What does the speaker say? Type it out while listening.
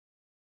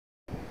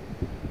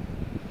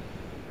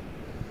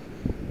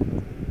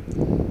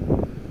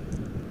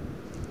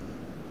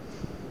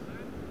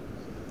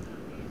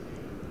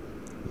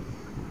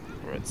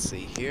Let's see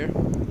here.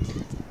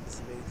 It's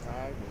me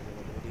time,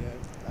 another video.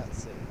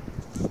 That's it.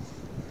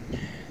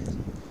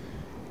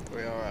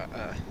 We are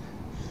at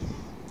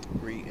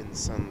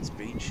Reighton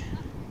Beach.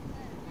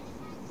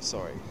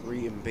 Sorry,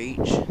 Reighton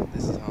Beach.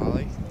 This is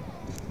Harley.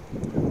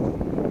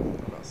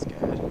 I'm not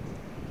scared.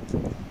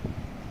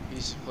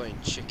 He's playing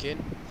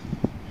chicken.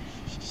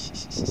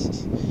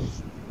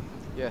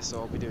 Yeah, so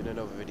I'll be doing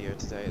another video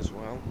today as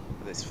well,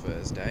 this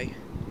Thursday.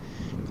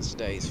 Because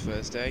today is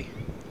Thursday,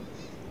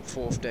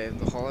 4th day of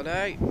the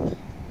holiday,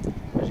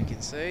 as you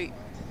can see.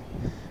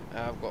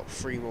 I've got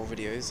 3 more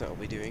videos that I'll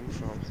be doing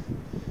from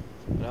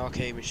an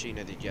arcade machine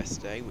I did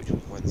yesterday, which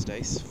was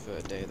Wednesday's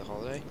 3rd day of the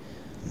holiday.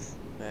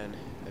 And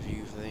a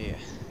view for the year.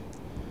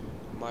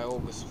 My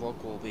August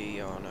vlog will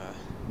be on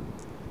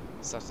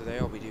Saturday.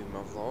 I'll be doing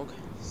my vlog,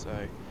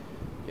 so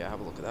yeah, have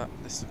a look at that.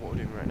 This is what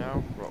we're doing right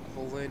now, rock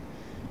pulling.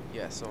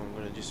 Yeah, so I'm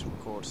going to just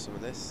record some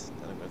of this,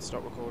 then I'm going to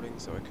stop recording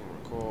so I can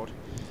record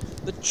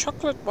the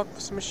chocolate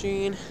box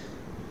machine.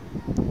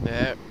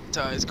 Yeah,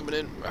 tires coming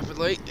in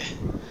rapidly.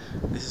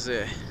 This is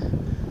a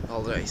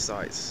holiday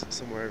site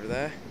somewhere over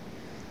there.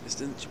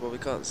 Distance, you probably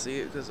can't see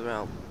it because of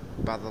how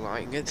bad the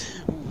lighting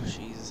is. Ooh,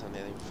 Jesus, I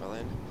nearly fell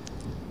in.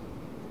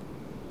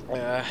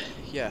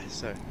 Yeah,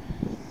 so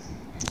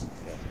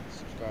yeah,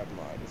 subscribe and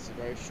like. It's a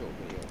very short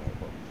video,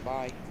 but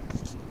bye.